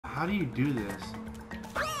How do you do this?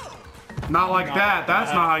 Not like that.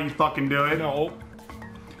 That's not how you fucking do it. No.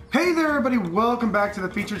 Hey there, everybody. Welcome back to the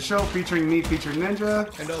featured show featuring me, Featured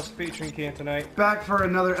Ninja. And also featuring Can tonight. Back for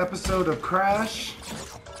another episode of Crash.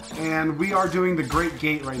 And we are doing the Great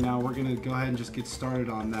Gate right now. We're going to go ahead and just get started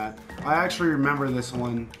on that. I actually remember this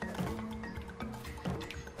one.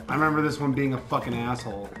 I remember this one being a fucking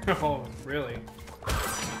asshole. Oh, really?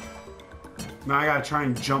 Now I gotta try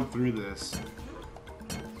and jump through this.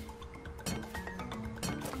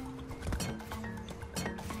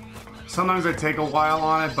 Sometimes I take a while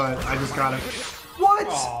on it, but I just gotta... What?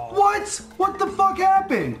 Aww. What? What the fuck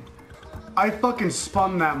happened? I fucking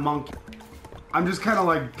spun that monkey. I'm just kind of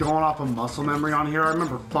like going off of muscle memory on here. I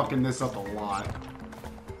remember fucking this up a lot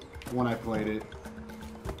when I played it.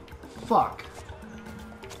 Fuck.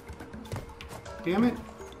 Damn it.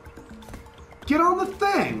 Get on the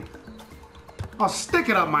thing. I'll stick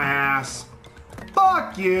it up my ass.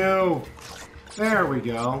 Fuck you. There we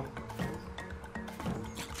go.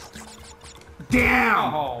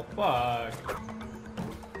 Damn. Oh, fuck.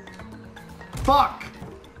 Fuck.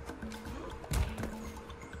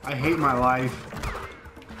 I hate my life.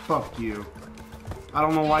 Fuck you. I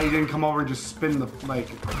don't know why you didn't come over and just spin the, like,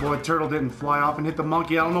 well, the turtle didn't fly off and hit the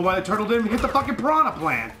monkey. I don't know why the turtle didn't hit the fucking piranha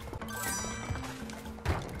plant.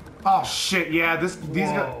 Oh shit, yeah, these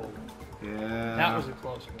guys. Yeah. That was a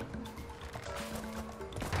close one.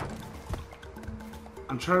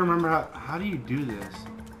 I'm trying to remember how do you do this?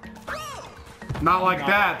 Not like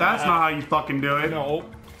that. That's not how you fucking do it. No.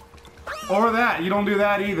 Or that. You don't do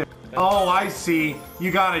that either. Oh, I see. You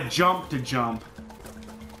gotta jump to jump.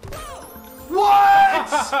 What?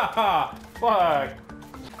 Fuck.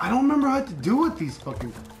 I don't remember how to do with these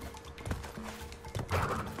fucking...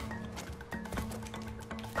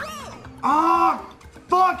 Ah!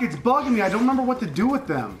 Fuck! It's bugging me. I don't remember what to do with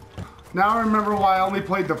them. Now I remember why I only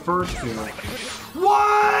played the first two.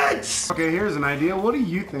 What? Okay, here's an idea. What do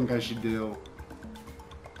you think I should do?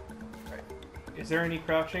 Is there any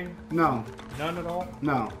crouching? No. None at all?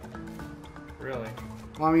 No. Really?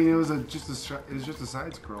 Well, I mean, it was just a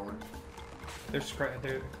side scroller.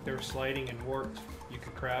 They're sliding and warped. You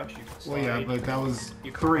could crouch, you could slide. Well, yeah, but that was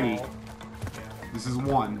you could 3. crawl. Yeah. This is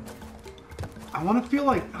 1. I want to feel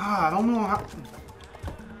like I don't know how.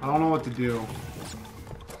 I don't know what to do.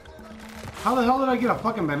 How the hell did I get a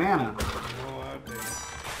fucking banana?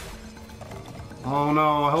 Oh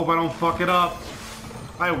no! I hope I don't fuck it up.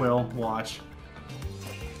 I will. Watch.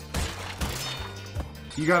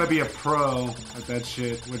 You gotta be a pro at that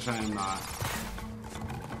shit, which I am not.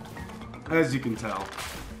 As you can tell.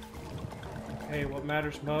 Hey, what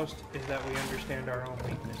matters most is that we understand our own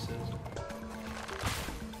weaknesses.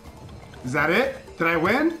 Is that it? Did I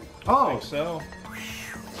win? Oh! I think so.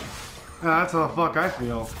 Yeah, that's how the fuck I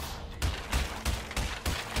feel.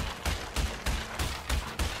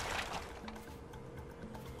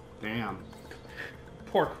 Damn.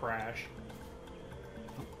 Poor Crash.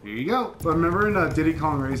 Here you go. But remember in Diddy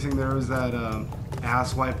Kong Racing, there was that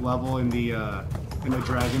asswipe level in the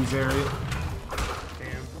dragons area.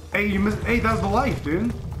 Damn. Hey, you missed. Hey, that was the life,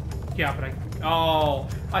 dude. Yeah, but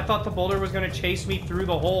I thought the boulder was gonna chase me through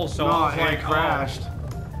the hole, so No, I was like, it crashed.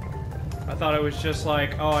 Oh. I thought it was just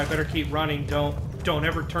like, oh, I better keep running. Don't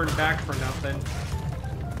ever turn back for nothing.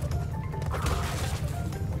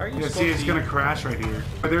 Are you Yeah, see, it's gonna crash right here.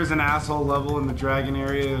 But there's an asshole level in the dragon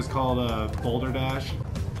area. It's called Boulder Dash.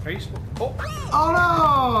 Are you supposed? Oh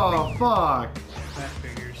no! Fuck. That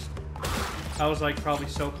figures. I was like probably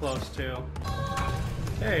so close too.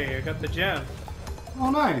 Hey, I got the gem. Oh,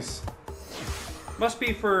 nice. Must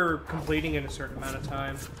be for completing in a certain amount of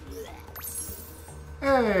time.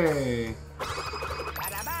 Hey.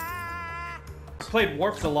 Played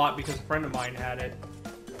Warped a lot because a friend of mine had it.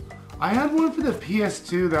 I had one for the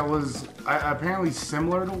PS2 that was apparently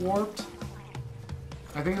similar to Warped.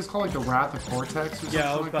 I think it's called like the Wrath of Cortex or something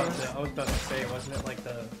Yeah, I was like about to say, wasn't it like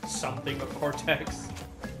the something of Cortex?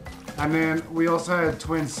 And then we also had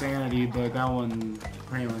Twin Sanity, but that one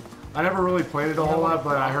apparently I never really played it a whole lot,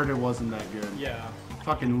 but I heard it wasn't that good. Yeah.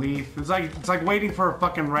 Fucking Leaf. It's like waiting for a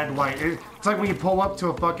fucking red light. It's like when you pull up to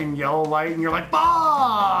a fucking yellow light and you're like,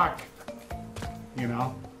 fuck! You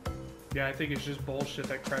know? Yeah, I think it's just bullshit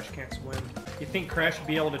that Crash can't swim. You think Crash would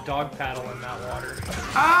be able to dog paddle in that water?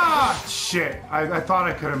 Ah! Shit. I thought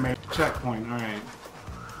I could have made a checkpoint. Alright.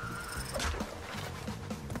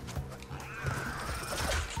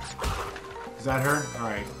 Is that her?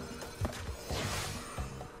 Alright.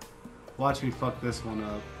 Watch me fuck this one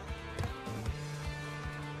up.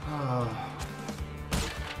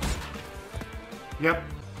 Yep.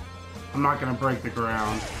 I'm not gonna break the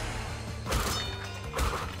ground.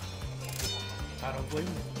 I don't blame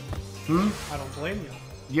you. I don't blame you.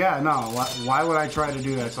 Yeah, no. Why would I try to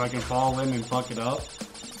do that so I can fall in and fuck it up?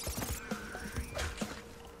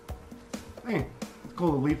 Hey, it's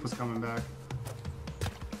cool the leaf was coming back.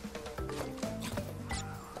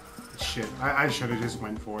 Shit, I should have just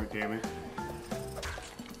went for it, damn it.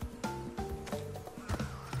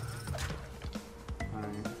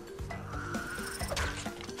 Alright.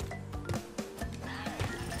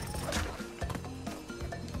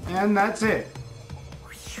 And that's it.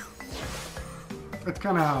 That's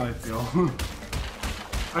kind of how I feel.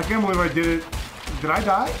 I can't believe I did it. Did I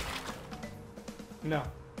die? No.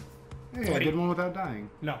 Hey, I did one without dying.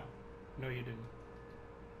 No. No, you didn't.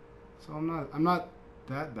 So I'm not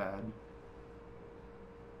that bad.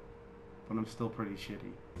 But I'm still pretty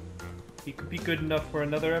shitty. He could be good enough for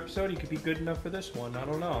another episode. He could be good enough for this one. I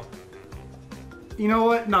don't know. You know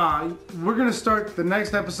what? Nah, we're gonna start the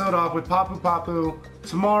next episode off with Papu Papu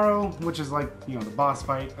tomorrow, which is like, you know, the boss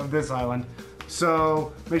fight of this island.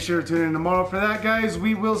 So make sure to tune in tomorrow for that, guys.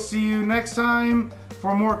 We will see you next time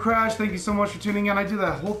for more Crash. Thank you so much for tuning in. I do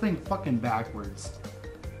that whole thing fucking backwards.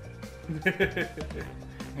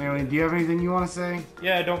 Anyway, do you have anything you want to say?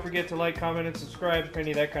 Yeah, don't forget to like, comment, and subscribe if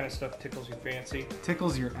any of that kind of stuff tickles your fancy.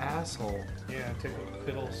 Tickles your asshole. Yeah,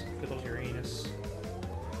 fiddles your anus.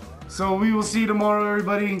 So we will see you tomorrow,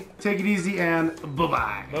 everybody. Take it easy and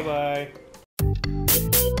bye-bye. Bye-bye.